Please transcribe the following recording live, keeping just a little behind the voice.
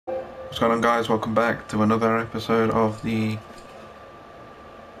What's going on, guys? Welcome back to another episode of the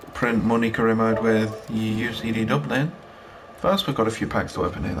print money career mode with UCD Dublin. First, we've got a few packs to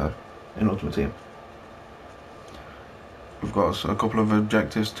open here though, in Ultimate Team. We've got a couple of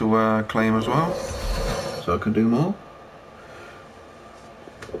objectives to claim as well, so I can do more.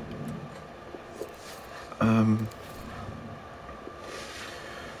 I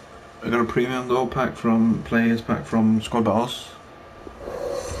got a premium gold pack from Players Pack from Squad Battles,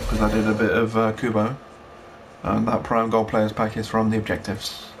 because I did a bit of Kubo, and that Prime Gold Players Pack is from the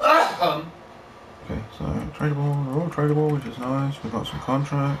objectives. Okay, so tradable, they're all tradable, which is nice. We've got some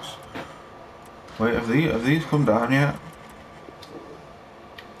contracts. Wait, have these come down yet?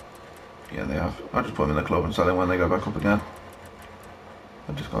 Yeah, they have. I just put them in the club and sell them when they go back up again.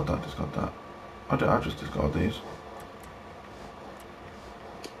 I discard that. I just discard these.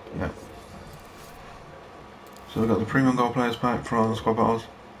 Yeah. So we've got the Premium Gold Players Pack from Squad Battles.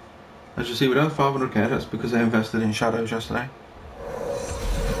 As you see, we don't have 500k, that's because they invested in Shadows yesterday.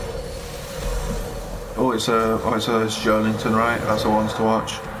 Oh, it's Joelinton, right? That's the ones to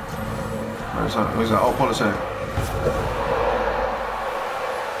watch. Where's that? Oh, policy.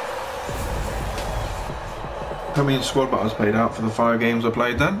 How many Squad Battles paid out for the 5 games I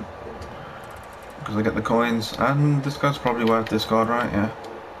played then? Because I get the coins, and this guy's probably worth discard, right? Yeah.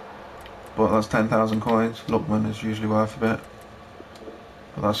 But that's 10,000 coins. Lookman is usually worth a bit.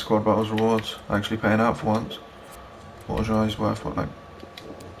 But that's Squad Battles rewards actually paying out for once. Water is worth what, like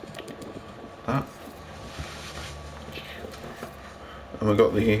that. And we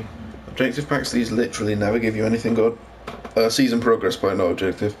got the objective packs. These literally never give you anything good. Season progress point, no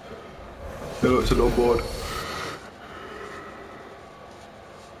objective. No, it's an on board.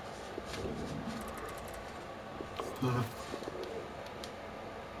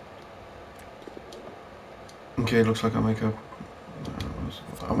 Okay, looks like I'll make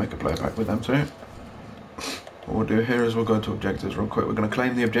a player pack with them too. What we'll do here is we'll go to objectives real quick. We're going to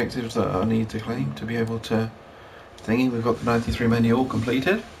claim the objectives that I need to claim to be able to thingy. We've got the 93 menu all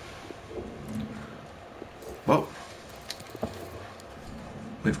completed. Well,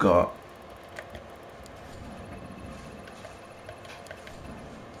 we've got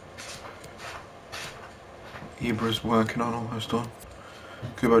Ibra's working on, almost done.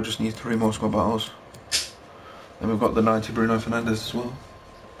 Kubo just needs 3 more Squad Battles. Then we've got the 90 Bruno Fernandes as well,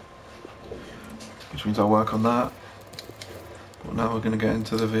 which means I'll work on that. But now we're going to get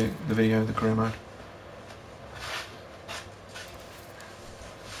into the video, the career mode.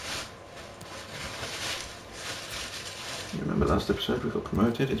 You remember last episode we got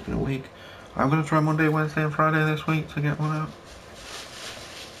promoted? It's been a week. I'm going to try Monday, Wednesday and Friday this week to get one out.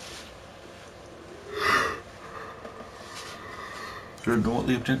 I don't know what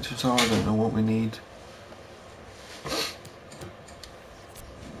the objectives are, I don't know what we need.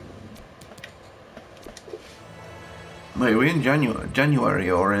 Wait, are we in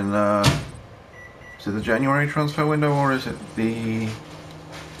January or in, is it the January transfer window or is it the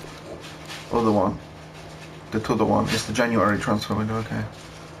other one? The other one, it's the January transfer window, okay.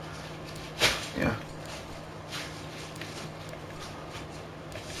 Yeah.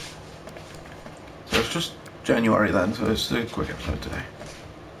 So it's just January then, so it's a quick episode today.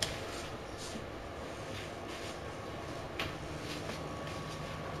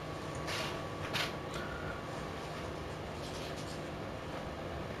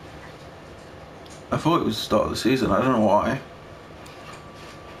 I thought it was the start of the season, I don't know why.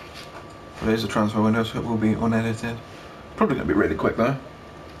 But it is a transfer window, so it will be unedited. Probably going to be really quick though.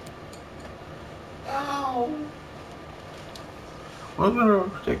 Ow! What have I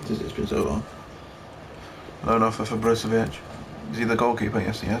projected? It's been so long. Loan offer for Brozovic. Is he the goalkeeper?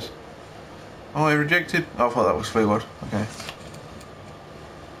 Yes, he is. Oh, he rejected? Oh, I thought that was Fleetwood. Okay.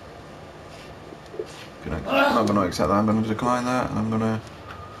 I'm not going to accept that, I'm going to decline that, and I'm going to...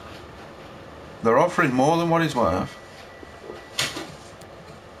 They're offering more than what he's worth.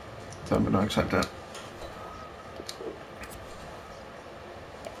 So I'm going to accept it.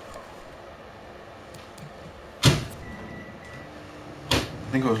 I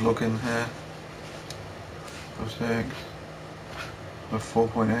think I was looking here. Worth 6. Worth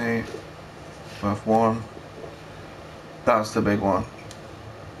 4.8. Worth 1. That's the big one.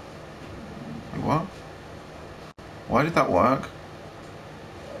 Wait, what? Why did that work?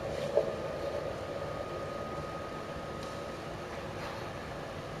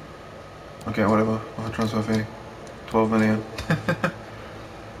 Okay, whatever. I'll transfer fee. 12 million.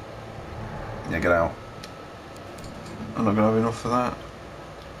 Yeah, get out. I'm not gonna have enough for that.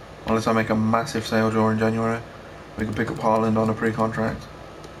 Unless I make a massive sale draw in January. We can pick up Haaland on a pre-contract.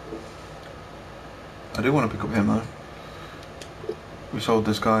 I do want to pick up him though. We sold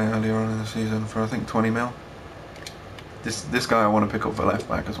this guy earlier on in the season for I think 20 mil. This guy I want to pick up for left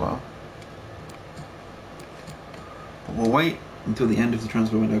back as well. But we'll wait until the end of the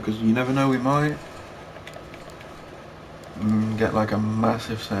transfer window because you never know, we might get like a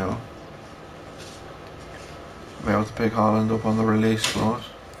massive sale. Be able to pick Haaland up on the release clause.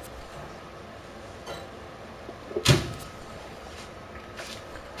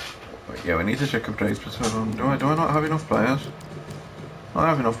 But yeah, we need to check up trades per turn. Do I not have enough players? I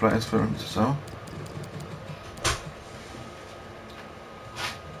have enough players for him to sell.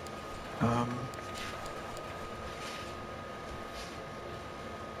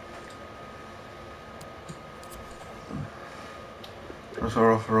 What's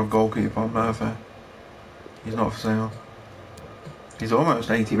our offer a goalkeeper on Murphy? He's not for sale. He's almost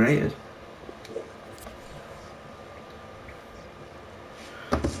 80 rated.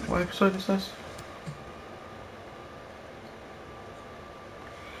 What episode is this?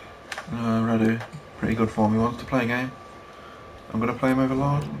 Ready. Pretty good form. He wants to play a game. I'm going to play him over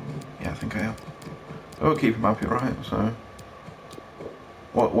Lard. Yeah, I think I am. I will keep him happy, right? So,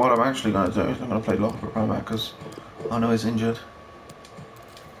 what I'm actually going to do is I'm going to play Lard for right back because I know he's injured.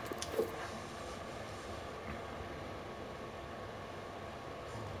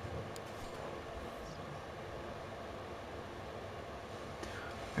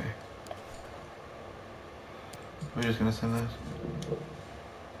 Okay. We're just going to send this.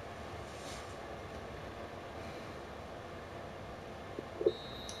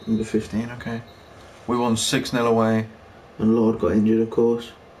 Under 15, okay. We won 6-0 away. And Lord got injured, of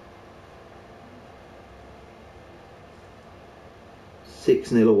course.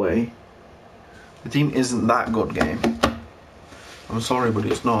 6-0 away. The team isn't that good, game. I'm sorry, but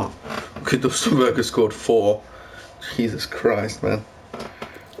it's not. Dustelberger scored 4. Jesus Christ, man.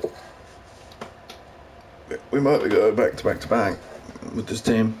 We might be going back to back to back with this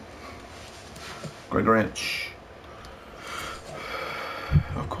team. Greg Rich.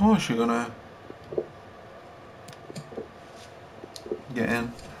 Of course you're gonna get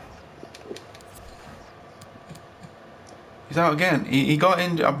in. He's out again. He got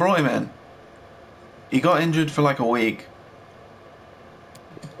injured. I brought him in. He got injured for like a week.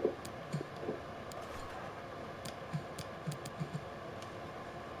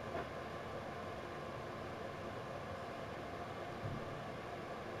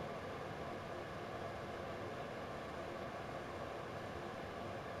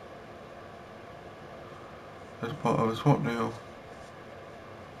 As part of a swap deal.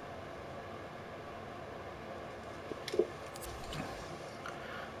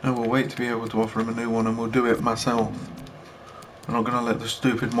 No, we'll wait to be able to offer him a new one and we'll do it myself. I'm not going to let the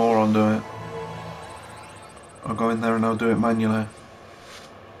stupid moron do it. I'll go in there and I'll do it manually.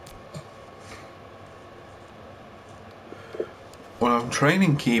 Well, I'm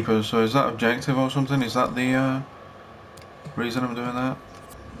training keepers, so is that objective or something? Is that the reason I'm doing that?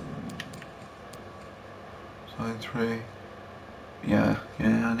 Sign 3. Yeah,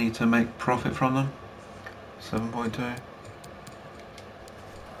 I need to make profit from them. 7.2.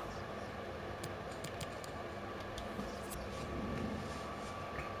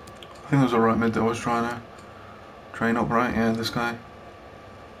 I think there's a right mid that I was trying to train up, right? Yeah, this guy.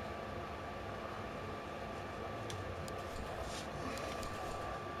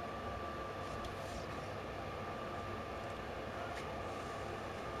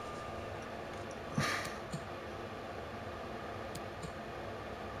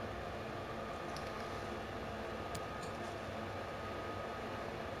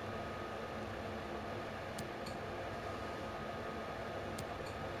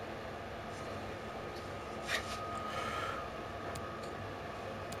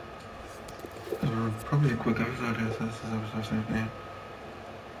 Probably a quick episode here, so this is episode 17.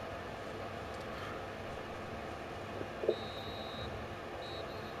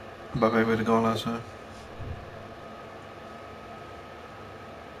 Mbappe with a goal last time.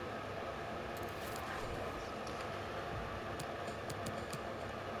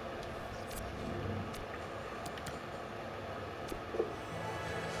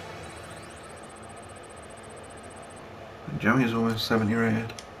 Joey's almost 70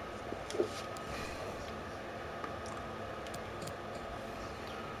 rated.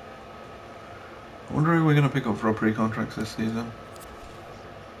 I wonder who we're going to pick up for our pre-contracts this season.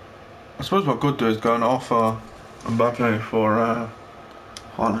 I suppose what I could do is go and offer Mbappe for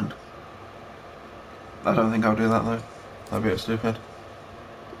Haaland. I don't think I'll do that though. That'd be a bit stupid.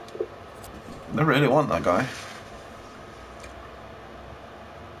 I really want that guy.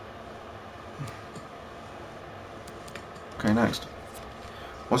 Okay, next.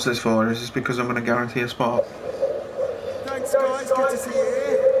 What's this for? Is this because I'm going to guarantee a spot? Thanks guys, good to see you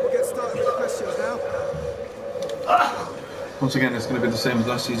here. We'll get started with the questions now. Once again, it's going to be the same as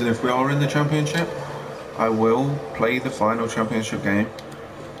last season. If we are in the championship, I will play the final championship game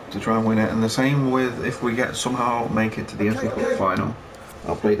to try and win it. And the same with if we somehow make it to the FA Cup final,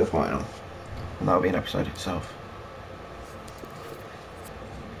 I'll play the final. And that'll be an episode itself.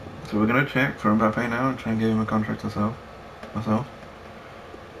 So we're going to check for Mbappe now and try and give him a contract myself.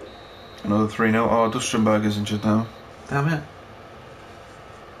 Another 3-0. Oh, Dustenberger's injured now. Damn it.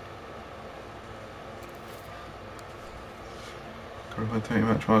 Got about 30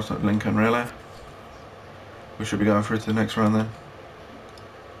 match miles at Lincoln, really? We should be going through to the next round then.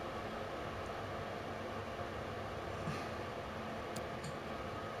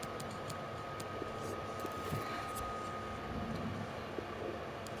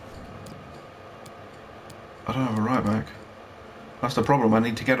 I don't have a right back. That's the problem, I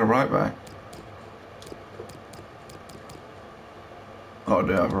need to get a right back. Oh, I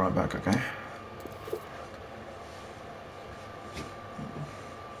do have a right back, okay.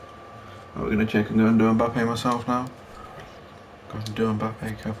 We're going to check and go and do Mbappe myself now. Go and do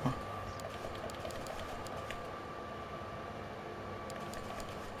Mbappe, Kappa.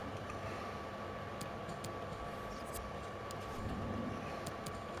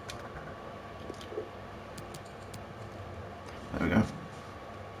 There we go.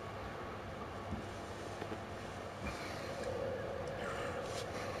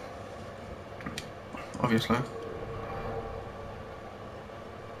 Obviously.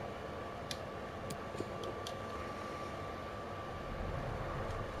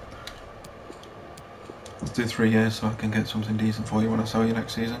 Let's do 3 years so I can get something decent for you when I sell you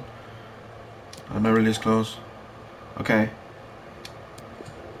next season. No release clause. Okay.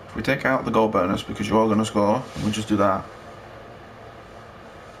 If we take out the goal bonus because you are going to score, we'll just do that.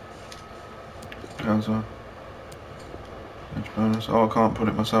 Cancel. Edge bonus. Oh, I can't put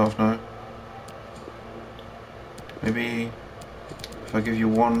it myself now. Maybe if I give you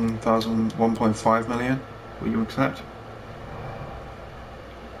 1.5 million, will you accept?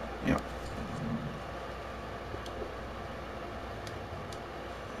 Yeah.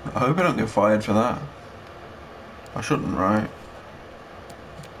 I hope I don't get fired for that. I shouldn't, right?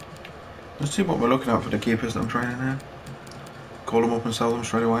 Let's see what we're looking at for the keepers that I'm training here. Call them up and sell them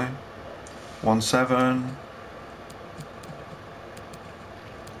straight away. 1.7.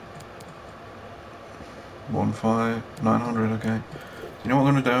 1.5. 900, okay. You know what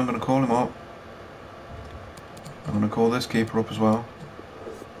I'm going to do? I'm going to call him up. I'm going to call this keeper up as well.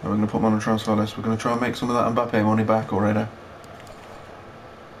 And we're going to put him on a transfer list. We're going to try and make some of that Mbappe money back already.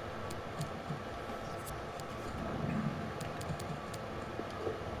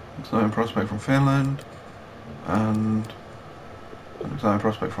 Exciting prospect from Finland. And an exciting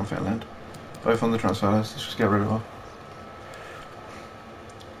prospect from Finland. Both on the transfer list. Let's just get rid of her.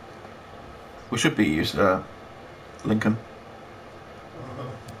 We should be used to Lincoln.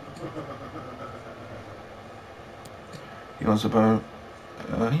 He wants about...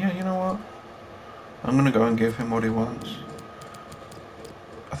 yeah, you know what? I'm going to go and give him what he wants.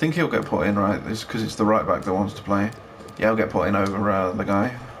 I think he'll get put in, right? It's because it's the right back that wants to play. Yeah, he'll get put in over the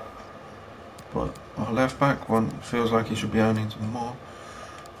guy. But our left back one feels like he should be earning some more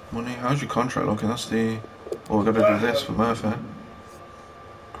money. How's your contract looking? That's the... Well, we've got to do this for Murphy.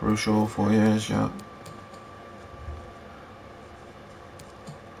 Crucial, 4 years, yeah.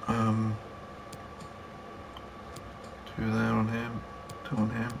 2 there on him, 2 on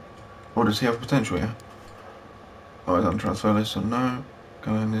him. Oh, does he have potential, yeah? Oh, he's on transfer list, so no.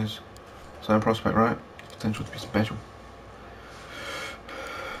 Going is same prospect, right? Potential to be special.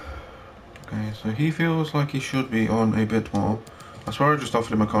 Okay, so he feels like he should be on a bit more. I swear I just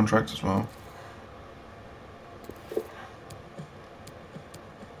offered him a contract as well.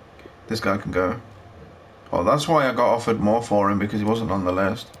 This guy can go. Oh, that's why I got offered more for him, because he wasn't on the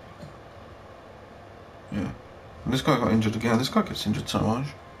list. Yeah. And this guy got injured again. This guy gets injured so much.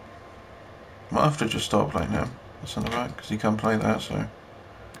 Might have to just start playing him. That's on the right, because he can play that, so...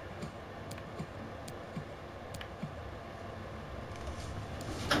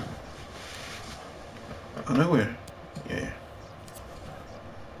 I know where... Yeah.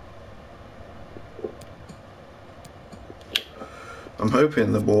 I'm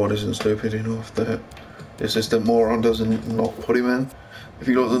hoping the board isn't stupid enough that the assistant moron doesn't not put him in. If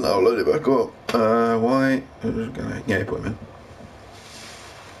he doesn't, I'll load it back up. Why? Yeah, put him in.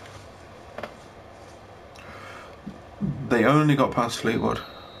 They only got past Fleetwood.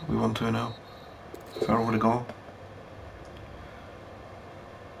 We won 2-0. Farrell with a goal.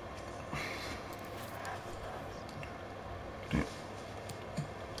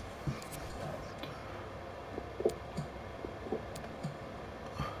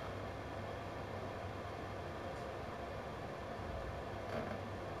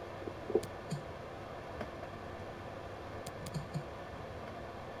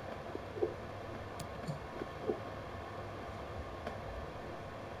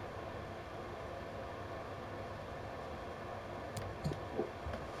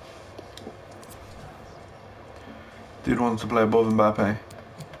 Dude wants to play above Mbappe.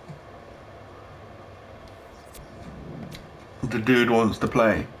 The dude wants to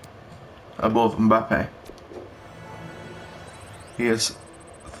play above Mbappe. He is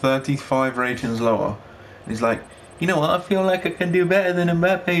 35 ratings lower. He's like, you know what, I feel like I can do better than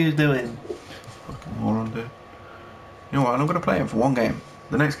Mbappe is doing. Fucking moron, dude. You know what, I'm going to play him for one game.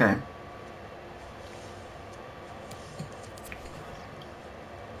 The next game.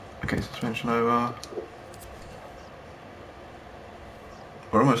 Okay, suspension over.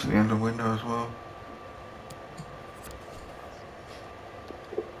 We're almost at the end of the window as well.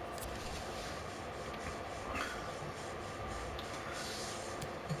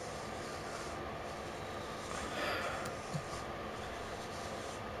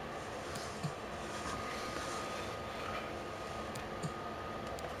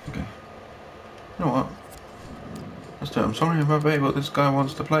 Okay. You know what? Let's do it. I'm sorry Mbappe, but this guy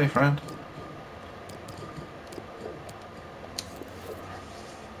wants to play, friend.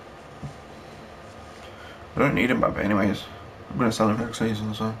 I don't need Mbappe anyways. I'm going to sell him next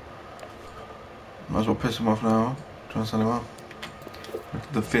season, so might as well piss him off now. Try and sell him up.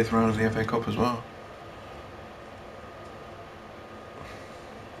 The 5th round of the FA Cup as well.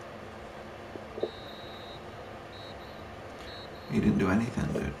 He didn't do anything,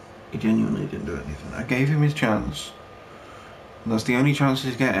 dude. He genuinely didn't do anything. I gave him his chance. And that's the only chance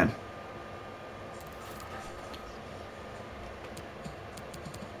he's getting.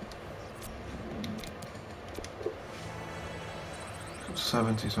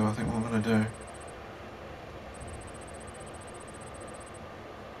 70, so I think what I'm going to do.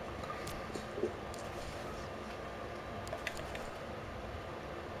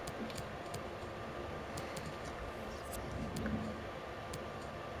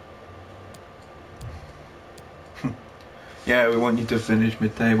 Yeah, we want you to finish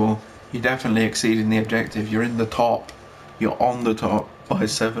mid-table. You're definitely exceeding the objective. You're in the top. You're on the top by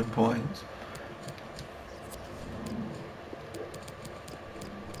 7 points.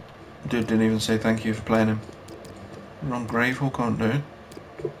 Dude didn't even say thank you for playing him. You're ungrateful, can't do it.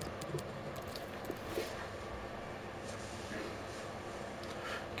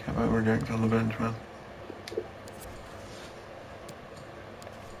 Can't vote reject on the bench, man.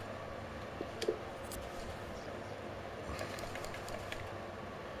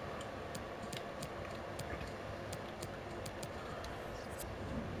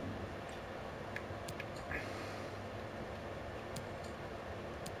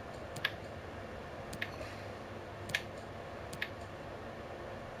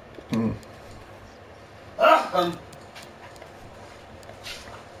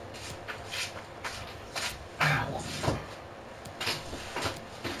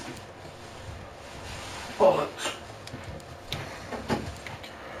 Bollocks.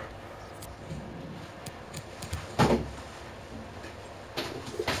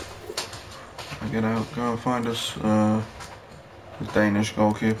 Get out, go and find us the Danish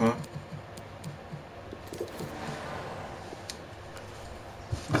goalkeeper.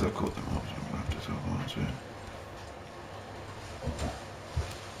 Because I've caught them up, so I'm going to have to tell one too.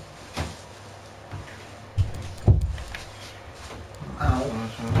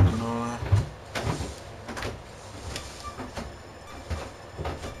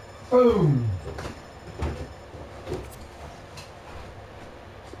 Boom!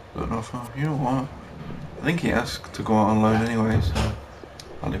 Good offer. You know what? I think he asked to go out on loan anyway, so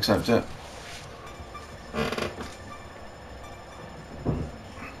I'll accept it. I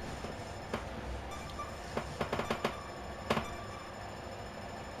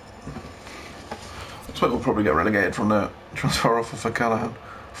expect we'll probably get relegated from the transfer offer for Callahan.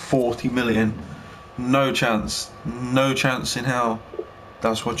 40 million. No chance. No chance in hell.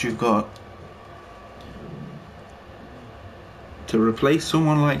 That's what you've got. To replace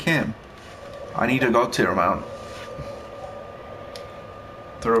someone like him, I need a god tier amount.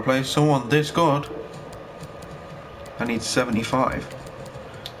 To replace someone this good, I need 75.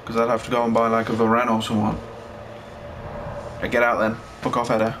 Because I'd have to go and buy like a Varane or someone. Hey, get out then. Fuck off,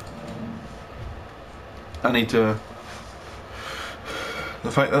 header. I need to...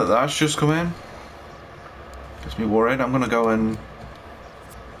 The fact that that's just come in gets me worried. I'm going to go in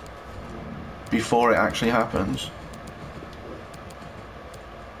before it actually happens.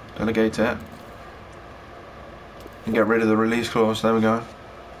 Delegate it. And get rid of the release clause. There we go.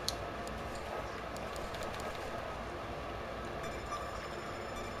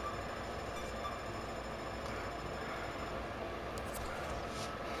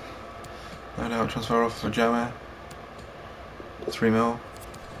 No doubt transfer off for Jammer. 3 mil.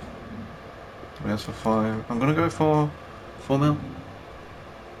 Somebody else for 5. I'm gonna go for 4 mil.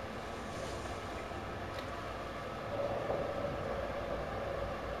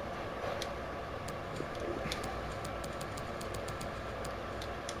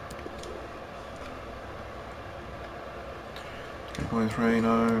 3.3,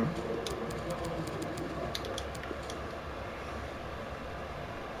 no.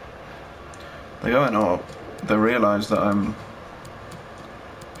 They're going up. They realise that I'm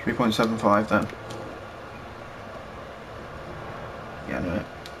 3.75 then. Yeah, I know it.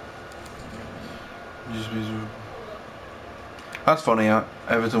 That's funny,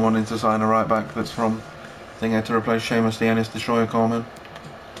 Everton wanting to sign a right back that's from Thingy to replace Seamus the Ennis Destroyer Coleman.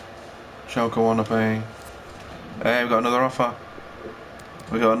 Schalke want to pay. Hey, we've got another offer.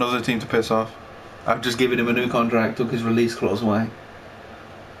 We've got another team to piss off. I've just given him a new contract, took his release clause away.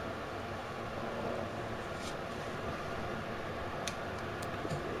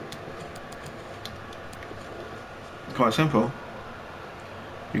 Quite simple.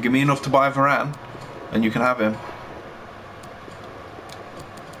 You give me enough to buy Varane, and you can have him.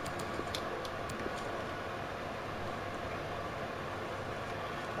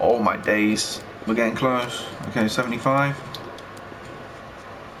 Oh my days. We're getting close. Okay, 75.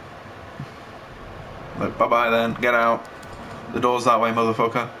 Look, bye-bye then. Get out. The door's that way,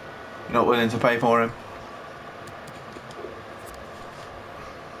 motherfucker. You're not willing to pay for him.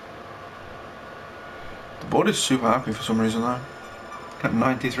 The board is super happy for some reason though. At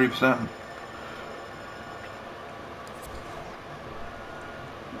 93%.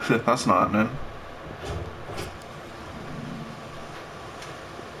 That's not happening.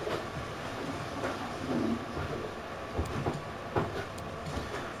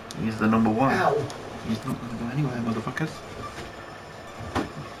 He's the number one. Ow. He's not going to go anywhere, motherfuckers.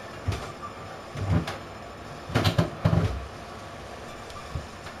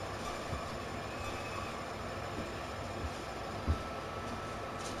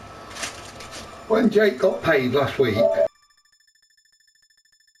 When Jake got paid last week,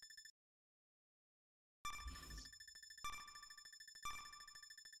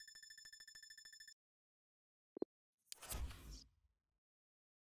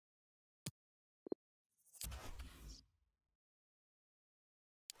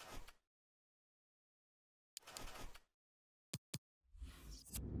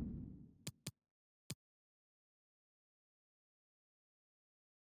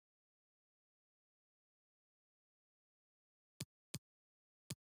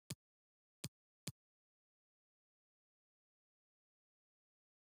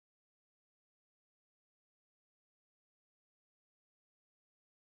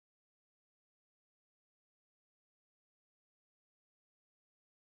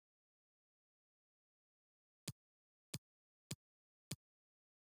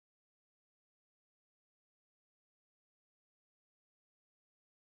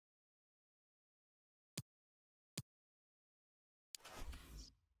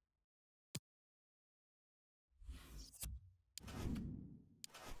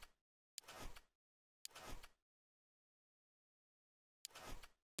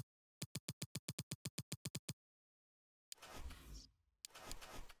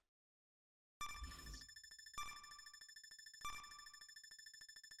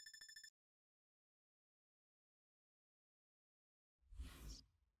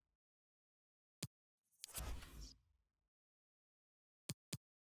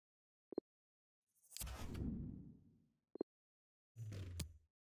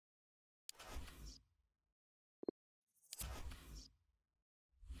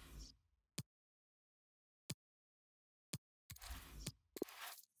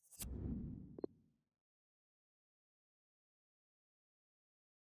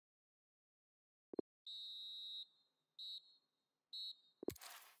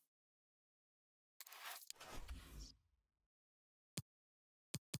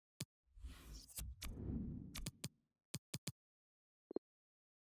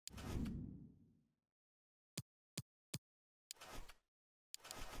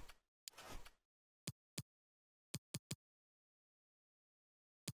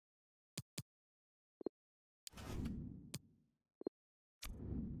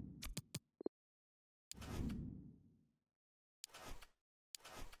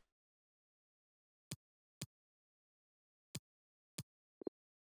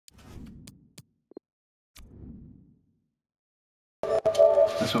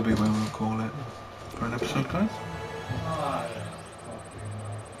 This will be where we'll call it for an episode, guys.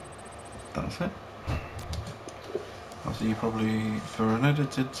 That's it. I'll see you probably for an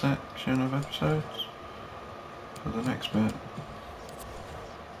edited section of episodes for the next bit.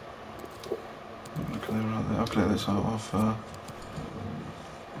 I'll clear this out off. I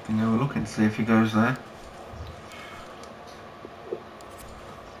can go look and see if he goes there.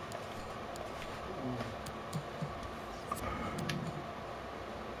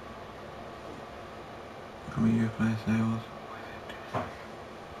 Come here, play sales.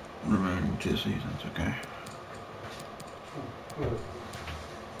 Remaining 2 seasons, okay.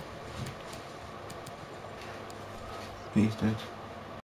 He's dead.